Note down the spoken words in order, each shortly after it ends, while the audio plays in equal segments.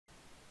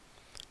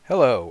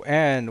Hello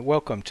and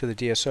welcome to the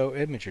DSO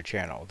Imager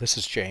channel. This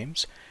is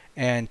James,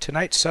 and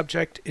tonight's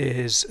subject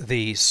is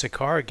the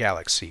Cigar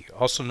Galaxy,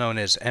 also known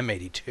as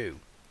M82.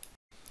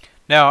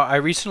 Now, I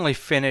recently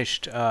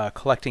finished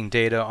collecting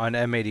data on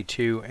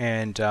M82,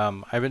 and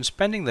I've been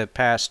spending the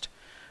past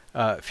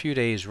few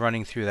days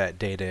running through that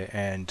data,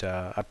 and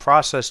I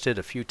processed it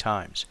a few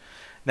times.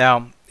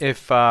 Now,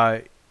 if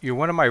you're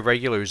one of my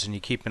regulars and you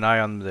keep an eye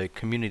on the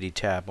community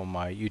tab on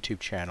my YouTube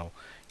channel,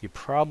 you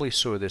probably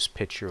saw this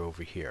picture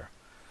over here.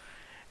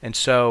 And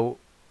so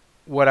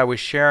what I was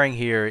sharing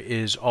here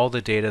is all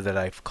the data that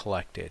I've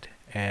collected,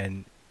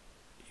 and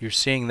you're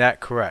seeing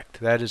that correct.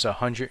 That is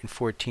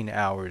 114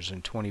 hours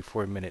and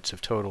 24 minutes of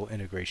total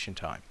integration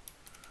time.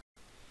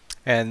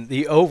 And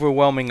the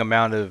overwhelming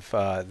amount of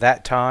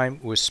that time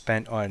was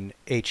spent on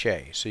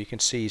HA. So you can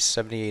see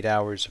 78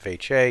 hours of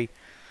HA.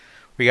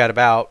 We got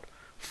about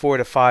 4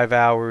 to 5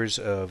 hours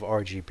of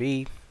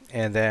RGB,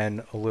 and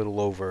then a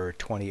little over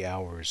 20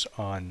 hours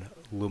on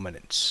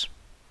luminance.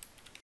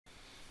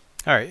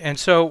 Alright, and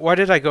so why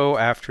did I go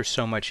after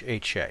so much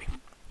HA?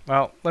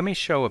 Well, let me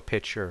show a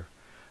picture,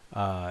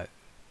 not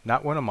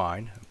one of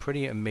mine, a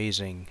pretty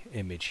amazing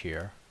image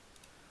here.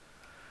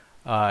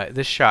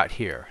 This shot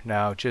here.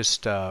 Now,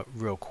 just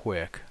real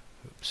quick,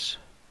 oops.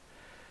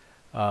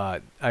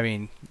 I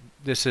mean,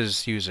 this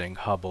is using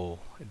Hubble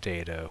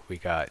data. We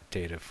got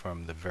data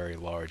from the Very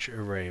Large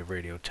Array of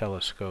Radio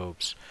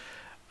Telescopes.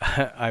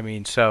 I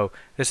mean, so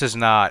this is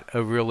not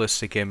a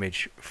realistic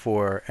image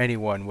for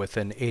anyone with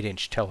an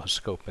 8-inch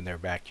telescope in their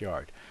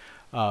backyard.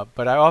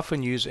 But I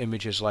often use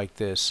images like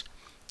this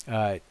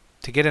to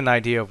get an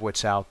idea of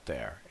what's out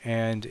there.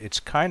 And it's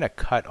kind of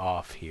cut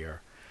off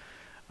here.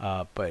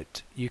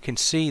 But you can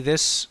see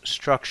this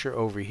structure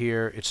over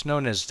here. It's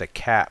known as the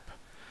cap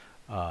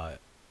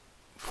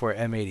for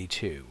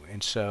M82.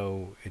 And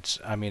so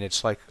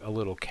it's like a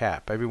little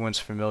cap. Everyone's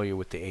familiar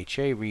with the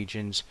HA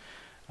regions.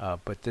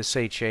 But this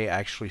HA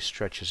actually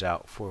stretches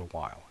out for a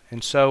while.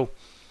 And so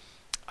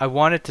I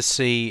wanted to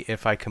see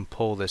if I can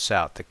pull this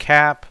out. The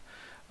cap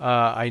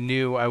I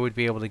knew I would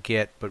be able to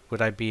get, but would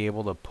I be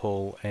able to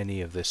pull any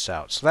of this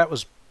out? So that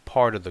was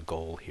part of the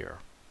goal here.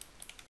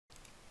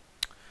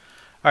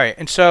 Alright,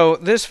 and so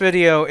this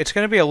video, it's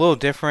going to be a little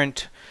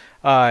different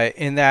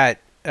in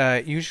that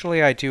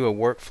usually I do a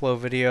workflow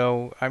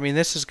video. I mean,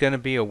 this is going to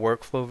be a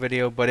workflow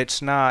video, but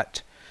it's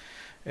not.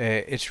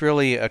 It's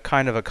really a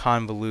kind of a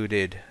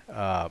convoluted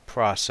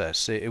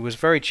process. It was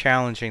very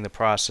challenging to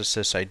process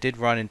this. I did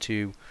run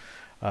into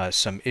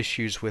some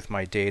issues with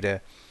my data,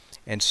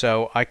 and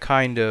so I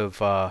kind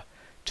of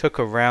took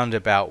a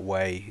roundabout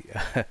way.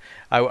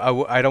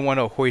 I don't want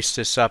to hoist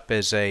this up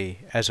as a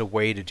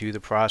way to do the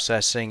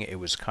processing. It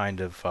was kind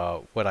of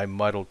what I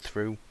muddled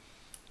through.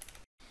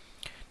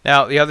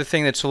 Now, the other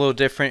thing that's a little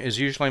different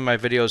is usually my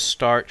videos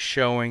start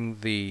showing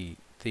the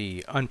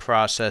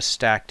unprocessed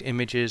stacked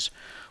images.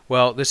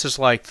 Well, this is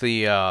like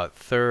the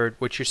third,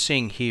 what you're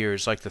seeing here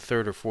is like the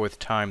third or fourth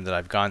time that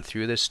I've gone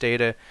through this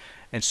data.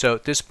 And so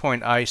at this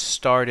point I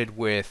started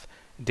with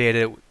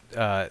data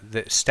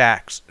that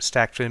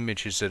stacked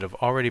images that have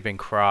already been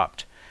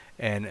cropped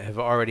and have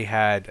already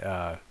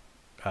had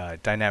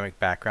dynamic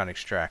background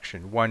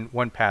extraction.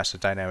 One pass of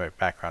dynamic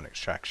background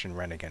extraction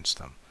ran against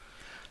them.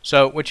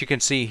 So what you can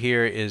see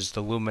here is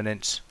the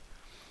luminance,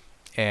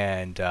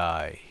 and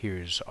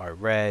here's our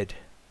red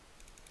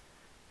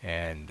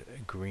and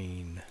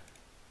green,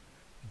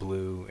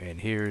 blue,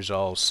 and here's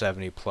all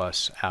 70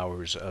 plus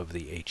hours of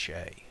the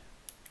HA.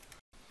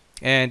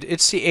 And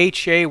it's the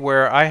HA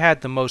where I had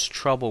the most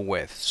trouble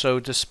with. So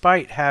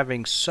despite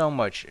having so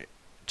much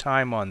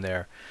time on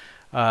there,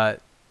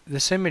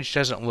 this image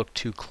doesn't look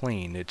too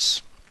clean.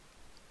 It's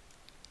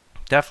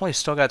definitely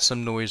still got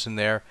some noise in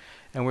there,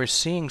 and we're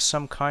seeing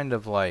some kind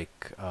of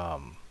like I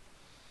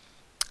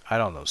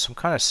don't know, some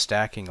kind of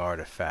stacking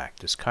artifact,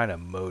 this kind of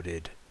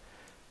moded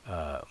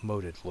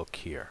look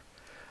here.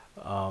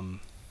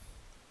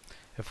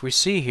 If we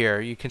see here,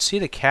 you can see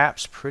the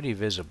cap's pretty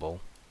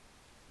visible,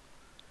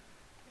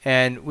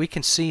 and we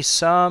can see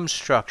some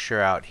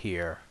structure out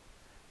here,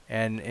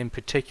 and in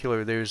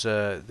particular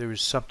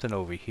there's something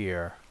over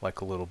here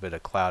like a little bit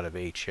of cloud of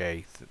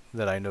HA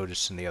that I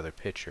noticed in the other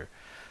picture.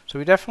 So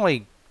we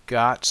definitely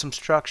got some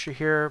structure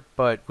here,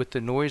 but with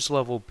the noise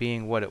level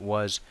being what it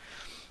was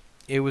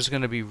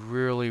going to be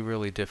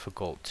really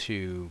difficult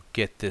to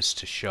get this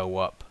to show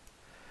up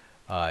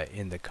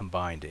in the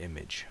combined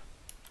image.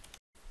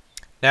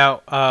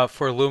 Now,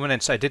 for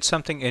luminance, I did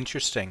something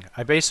interesting.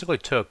 I basically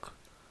took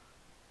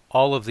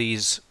all of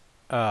these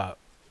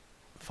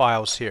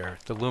files here,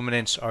 the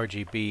luminance,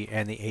 RGB,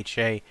 and the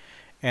HA,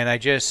 and I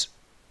just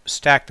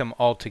stacked them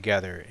all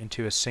together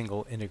into a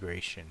single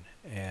integration,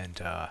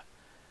 and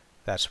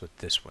that's what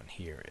this one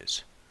here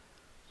is.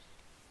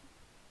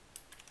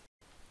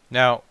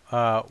 Now,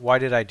 why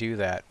did I do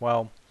that?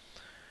 Well,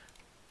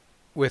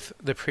 with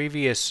the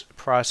previous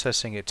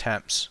processing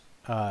attempts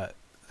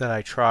that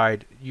I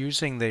tried,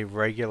 using the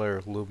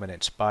regular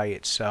luminance by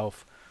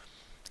itself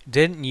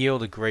didn't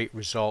yield a great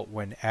result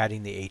when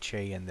adding the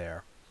HA in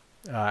there.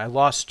 I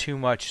lost too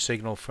much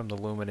signal from the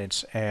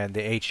luminance, and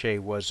the HA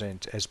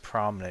wasn't as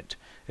prominent.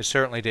 It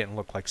certainly didn't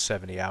look like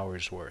 70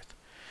 hours worth.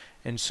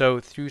 And so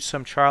through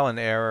some trial and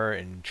error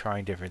and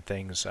trying different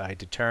things, I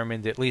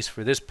determined, at least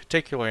for this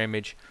particular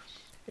image,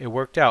 it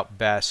worked out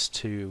best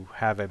to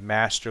have a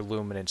master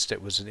luminance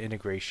that was an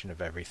integration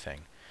of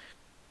everything.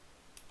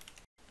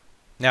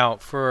 Now,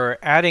 for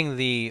adding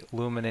the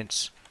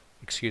luminance,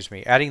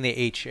 adding the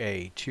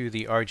HA to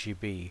the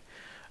RGB,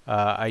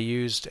 I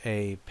used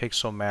a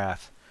pixel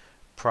math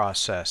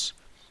process.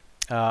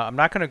 I'm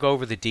not going to go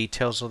over the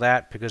details of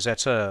that because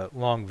that's a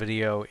long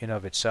video in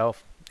of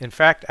itself. In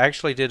fact, I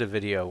actually did a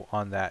video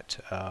on that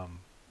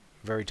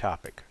very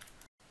topic.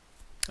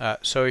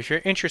 So if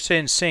you're interested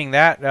in seeing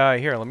that,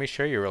 here, let me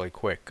show you really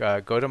quick.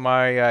 Go to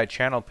my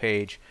channel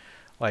page,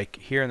 like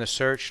here in the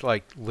search,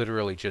 like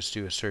literally just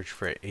do a search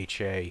for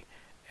HA,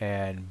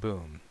 and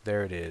boom,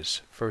 there it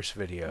is, first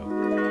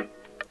video.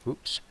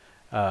 Oops.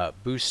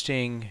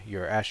 Boosting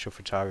your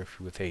astrophotography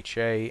with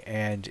HA,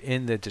 and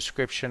in the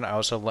description I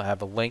also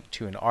have a link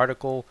to an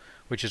article,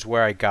 which is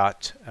where I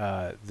got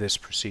this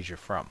procedure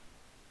from.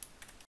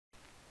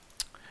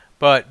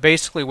 But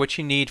basically what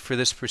you need for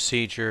this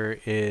procedure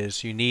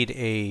is you need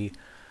a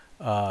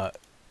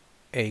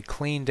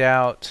cleaned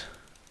out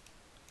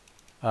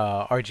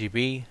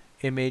RGB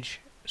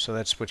image. So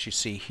that's what you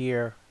see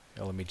here.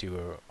 Now let me do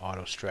an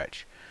auto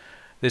stretch.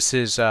 This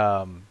is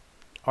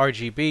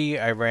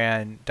RGB. I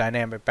ran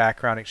dynamic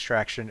background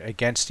extraction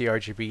against the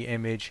RGB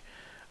image,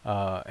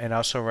 and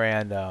also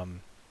ran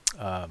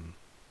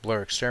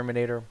blur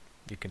exterminator.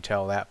 You can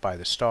tell that by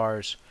the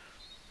stars.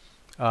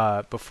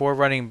 Before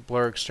running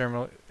blur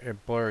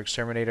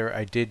exterminator,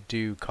 I did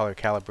do color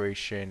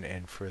calibration,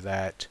 and for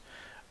that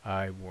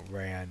I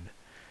ran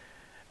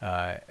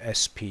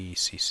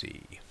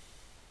SPCC.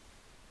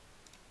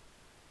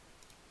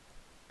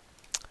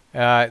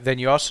 Then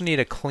you also need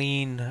a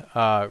clean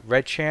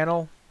red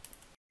channel,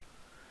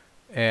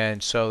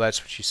 and so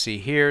that's what you see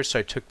here. So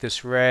I took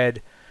this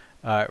red,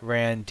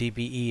 ran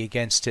DBE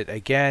against it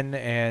again,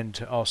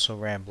 and also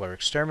ran blur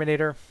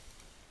exterminator.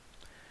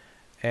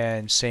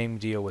 And same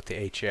deal with the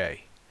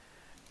HA.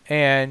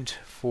 And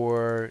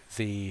for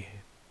the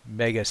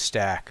Mega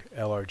Stack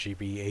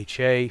LRGB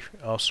HA,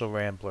 also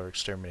ran blur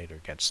exterminator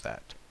against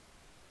that.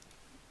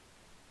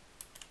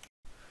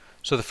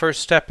 So the first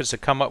step is to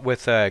come up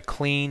with a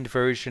cleaned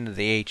version of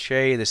the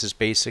HA. This is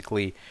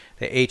basically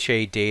the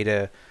HA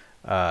data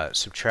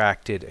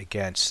subtracted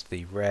against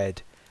the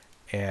red,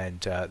 and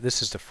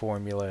this is the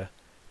formula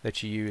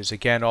that you use.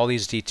 Again, all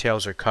these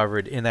details are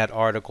covered in that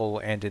article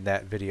and in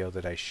that video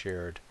that I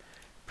shared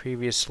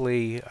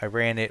previously. I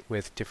ran it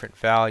with different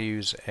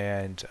values,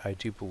 and I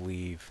do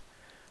believe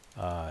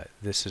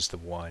this is the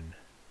one.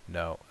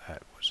 No,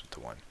 that wasn't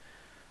the one.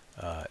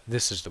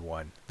 This is the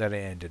one that I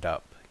ended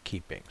up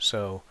keeping.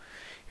 So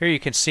here you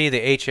can see the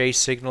HA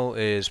signal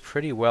is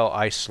pretty well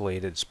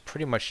isolated. It's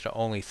pretty much the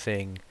only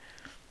thing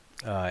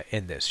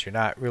in this. You're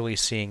not really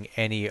seeing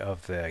any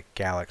of the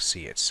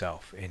galaxy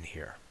itself in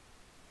here.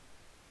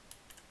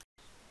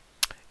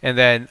 And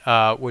then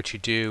what you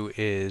do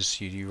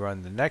is you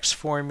run the next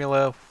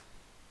formula,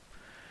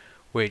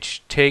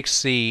 which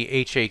takes the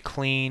HA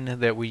clean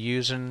that we're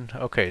using.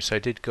 Okay, so I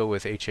did go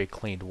with HA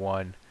cleaned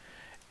 1,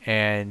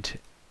 and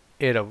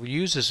it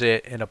uses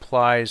it and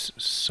applies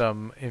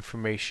some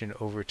information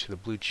over to the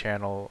blue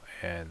channel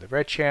and the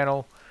red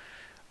channel.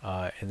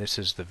 And this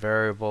is the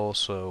variable,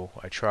 so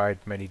I tried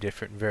many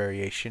different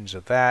variations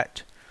of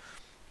that.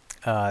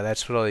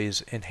 That's what all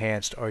these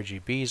enhanced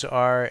RGBs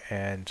are,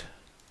 and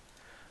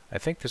I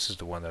think this is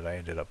the one that I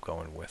ended up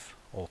going with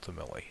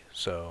ultimately.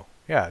 So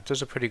yeah, it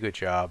does a pretty good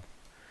job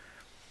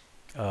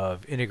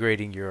of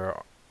integrating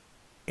your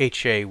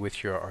HA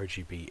with your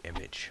RGB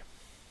image.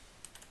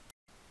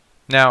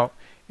 Now,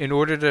 in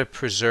order to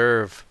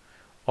preserve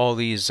all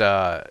these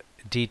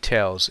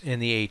details in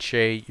the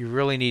HA, you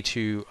really need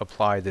to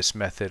apply this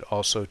method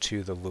also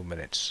to the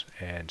luminance,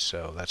 and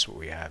so that's what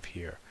we have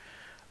here.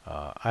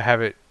 I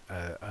have it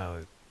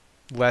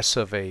less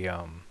of a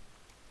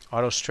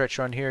auto stretch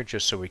on here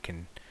just so we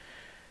can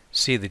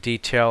see the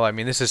detail. I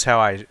mean, this is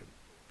how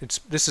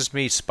this is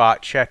me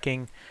spot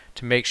checking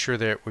to make sure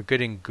that we're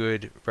getting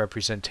good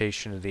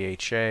representation of the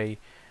HA,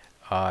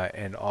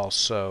 and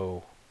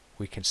also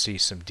we can see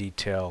some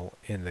detail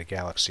in the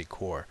galaxy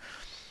core.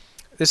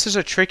 This is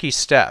a tricky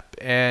step,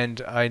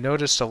 and I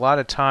noticed a lot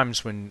of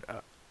times when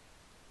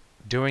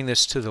doing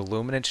this to the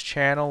luminance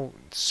channel,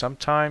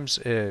 sometimes,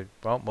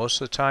 well,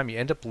 most of the time, you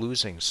end up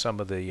losing some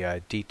of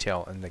the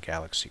detail in the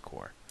galaxy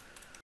core.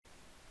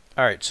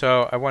 Alright,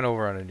 so I went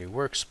over on a new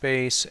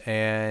workspace,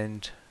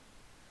 and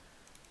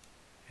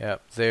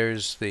yep,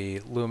 there's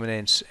the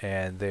luminance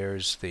and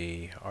there's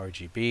the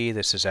RGB.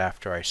 This is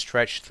after I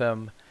stretched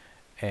them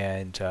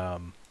and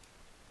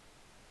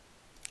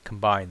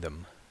combined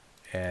them.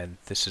 And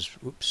this is,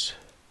 oops,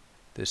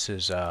 this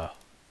is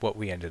what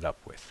we ended up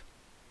with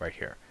right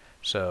here.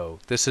 So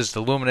this is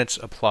the luminance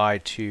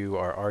applied to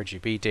our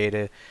RGB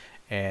data,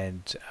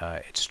 and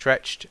it's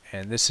stretched,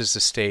 and this is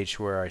the stage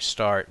where I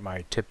start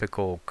my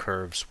typical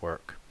curves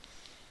work.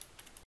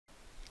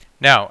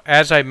 Now,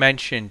 as I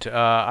mentioned,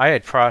 I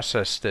had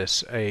processed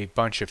this a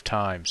bunch of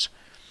times,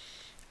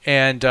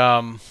 and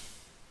I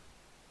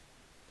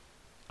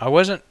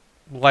wasn't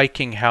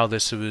liking how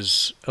this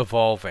was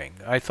evolving.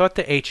 I thought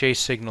the HA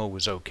signal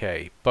was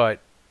okay, but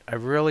I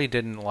really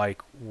didn't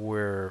like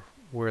where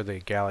the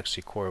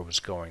Galaxy core was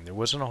going. There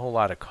wasn't a whole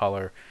lot of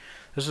color.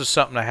 This is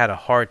something I had a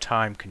hard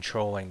time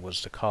controlling,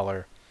 was the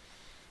color.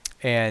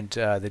 And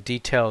the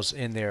details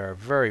in there are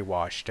very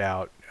washed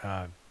out,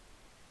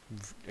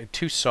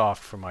 too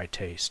soft for my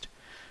taste,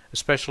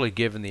 especially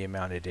given the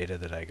amount of data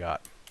that I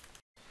got.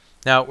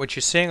 Now, what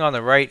you're seeing on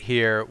the right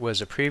here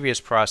was a previous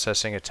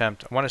processing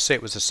attempt. I want to say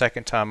it was the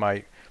second time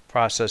I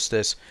processed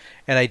this,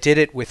 and I did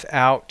it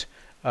without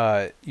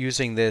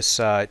using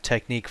this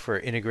technique for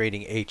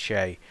integrating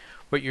HA.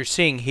 What you're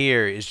seeing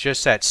here is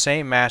just that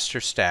same master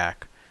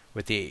stack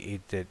with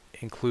that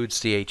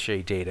includes the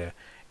HA data,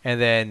 and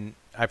then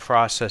I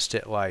processed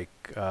it like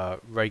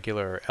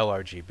regular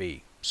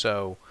LRGB.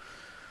 So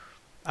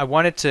I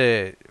wanted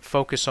to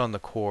focus on the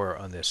core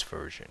on this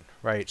version,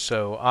 right?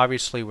 So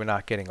obviously we're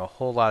not getting a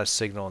whole lot of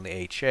signal in the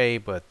HA,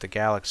 but the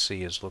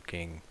Galaxy is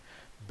looking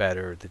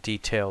better, the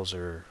details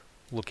are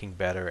looking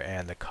better,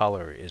 and the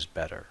color is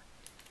better.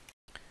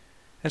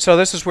 And so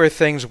this is where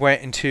things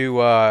went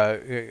into a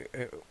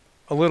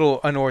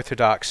little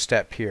unorthodox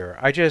step here.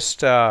 I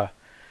just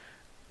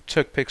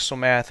took pixel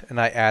math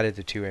and I added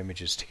the two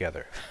images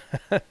together.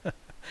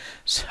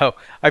 So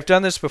I've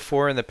done this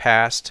before in the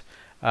past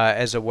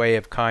as a way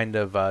of kind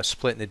of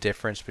splitting the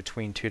difference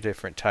between two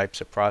different types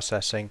of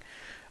processing.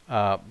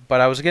 But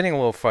I was getting a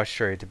little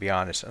frustrated, to be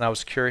honest, and I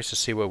was curious to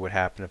see what would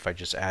happen if I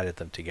just added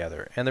them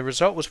together. And the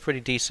result was pretty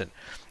decent.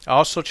 I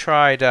also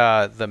tried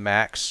the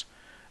max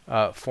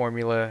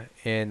formula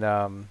in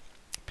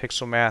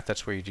pixel math.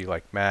 That's where you do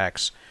like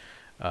max,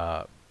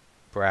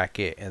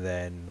 bracket, and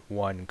then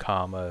 1,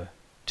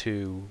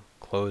 2,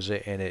 close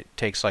it, and it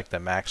takes like the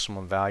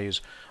maximum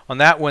values. On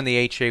that one, the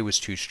HA was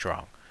too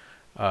strong.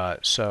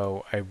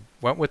 So I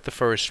went with the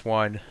first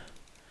one,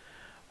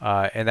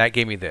 and that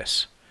gave me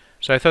this.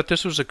 So I thought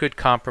this was a good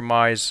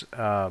compromise,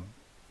 and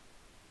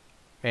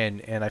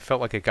I felt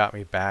like it got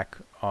me back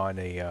on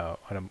a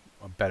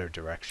better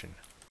direction.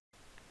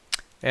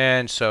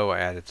 And so I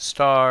added the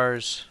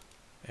stars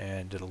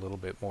and did a little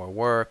bit more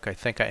work. I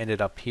think I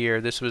ended up here.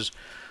 This was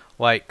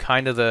like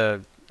kind of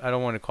the, I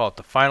don't want to call it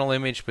the final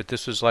image, but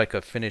this was like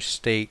a finished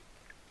state,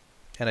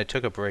 and I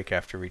took a break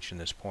after reaching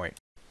this point.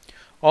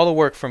 All the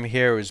work from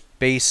here was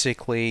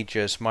basically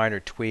just minor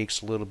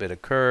tweaks, a little bit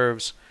of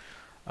curves,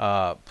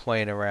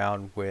 playing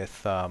around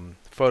with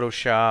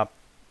Photoshop,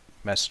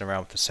 messing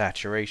around with the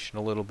saturation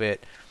a little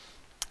bit,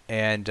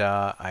 and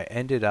I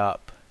ended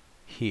up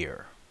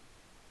here.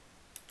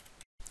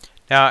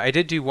 Now I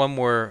did do one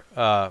more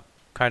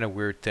kind of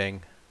weird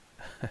thing.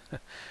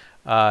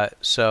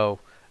 So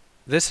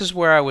this is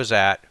where I was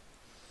at,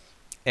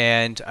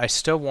 and I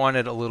still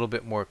wanted a little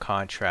bit more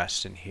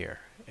contrast in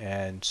here,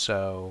 and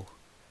so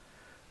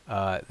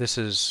this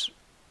is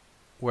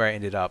where I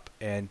ended up.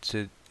 And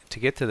to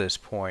get to this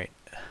point,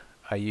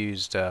 I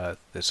used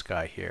this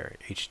guy here,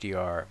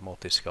 HDR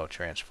multi-scale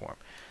transform.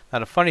 Now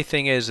the funny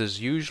thing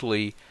is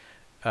usually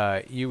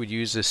you would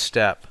use this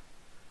step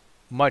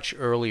much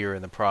earlier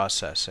in the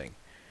processing,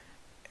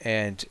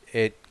 and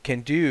it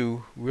can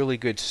do really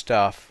good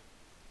stuff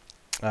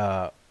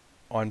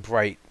on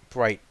bright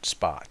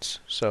spots.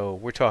 So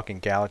we're talking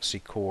Galaxy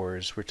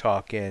cores, we're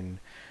talking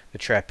the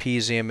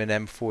trapezium in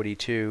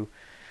M42.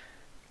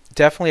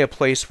 Definitely a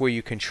place where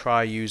you can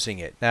try using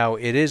it. Now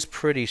it is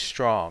pretty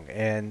strong,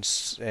 and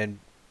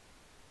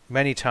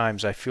many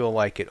times I feel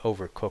like it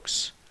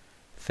overcooks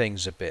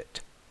things a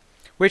bit.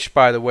 Which,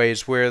 by the way,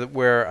 is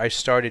where I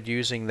started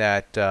using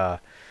that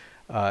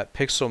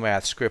pixel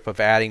math script of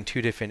adding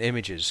two different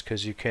images,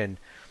 because you can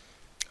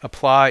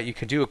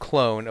do a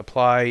clone,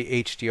 apply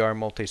HDR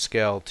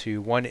multi-scale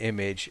to one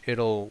image.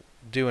 It'll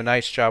do a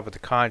nice job with the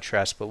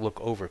contrast, but look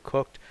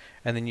overcooked,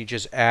 and then you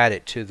just add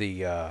it to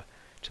the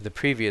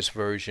previous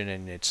version,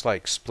 and it's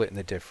like splitting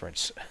the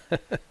difference.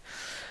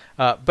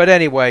 But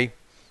anyway,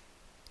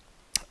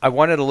 I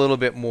wanted a little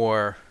bit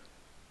more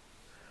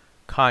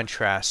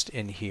contrast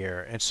in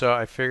here, and so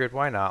I figured,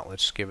 why not?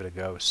 Let's give it a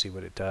go, see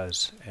what it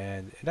does.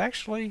 And it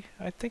actually,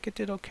 I think it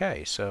did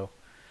okay. So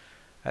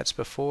that's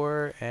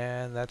before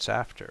and that's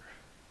after.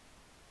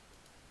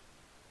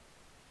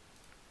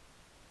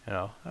 You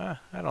know, I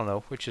don't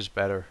know which is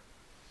better.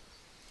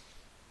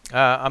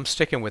 I'm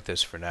sticking with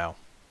this for now.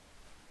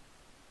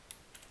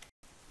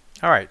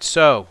 Alright,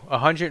 so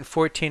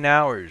 114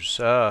 hours.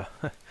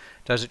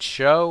 Does it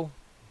show?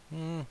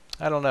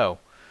 I don't know.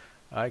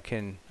 I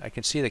can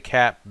see the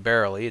cap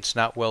barely. It's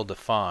not well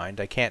defined.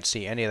 I can't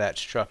see any of that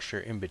structure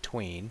in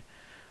between.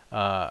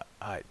 The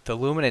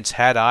luminance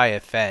had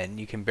IFN.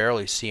 You can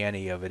barely see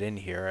any of it in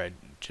here. I'm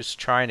just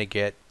trying to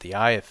get the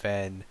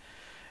IFN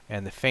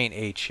and the faint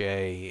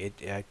HA.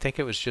 I think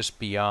it was just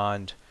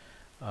beyond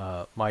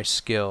my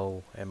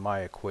skill and my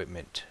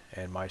equipment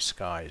and my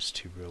skies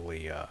to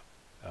really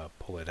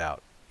pull it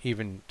out,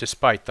 even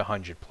despite the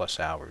 100+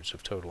 hours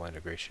of total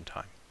integration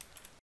time.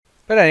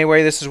 But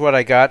anyway, this is what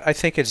I got. I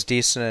think it's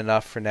decent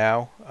enough for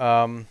now.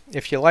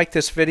 If you like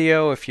this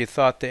video, if you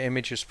thought the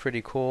image is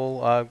pretty cool,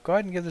 go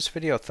ahead and give this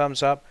video a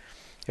thumbs up.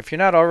 If you're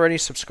not already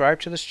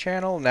subscribed to this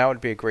channel, now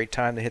would be a great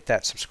time to hit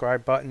that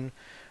subscribe button.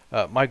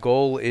 My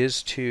goal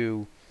is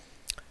to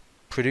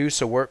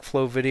produce a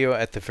workflow video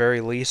at the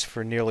very least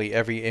for nearly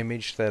every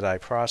image that I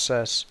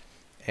process.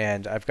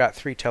 And I've got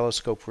 3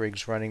 telescope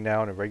rigs running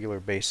now on a regular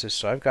basis,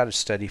 so I've got a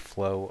steady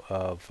flow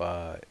of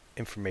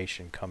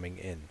information coming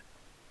in.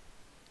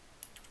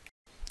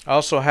 I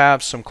also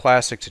have some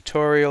classic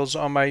tutorials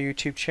on my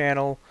YouTube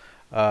channel,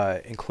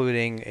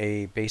 including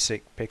a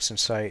basic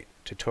Pixinsight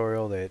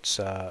tutorial that's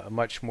a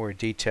much more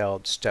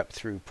detailed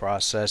step-through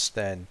process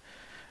than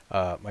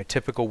my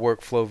typical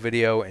workflow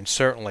video. And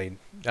certainly,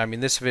 I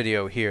mean, this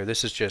video here,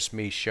 this is just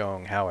me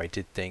showing how I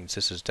did things.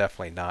 This is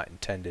definitely not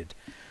intended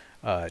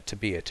to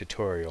be a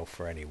tutorial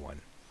for anyone.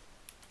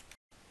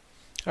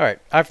 Alright,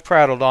 I've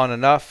prattled on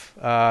enough.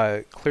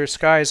 Clear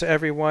skies,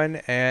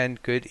 everyone,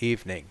 and good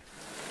evening.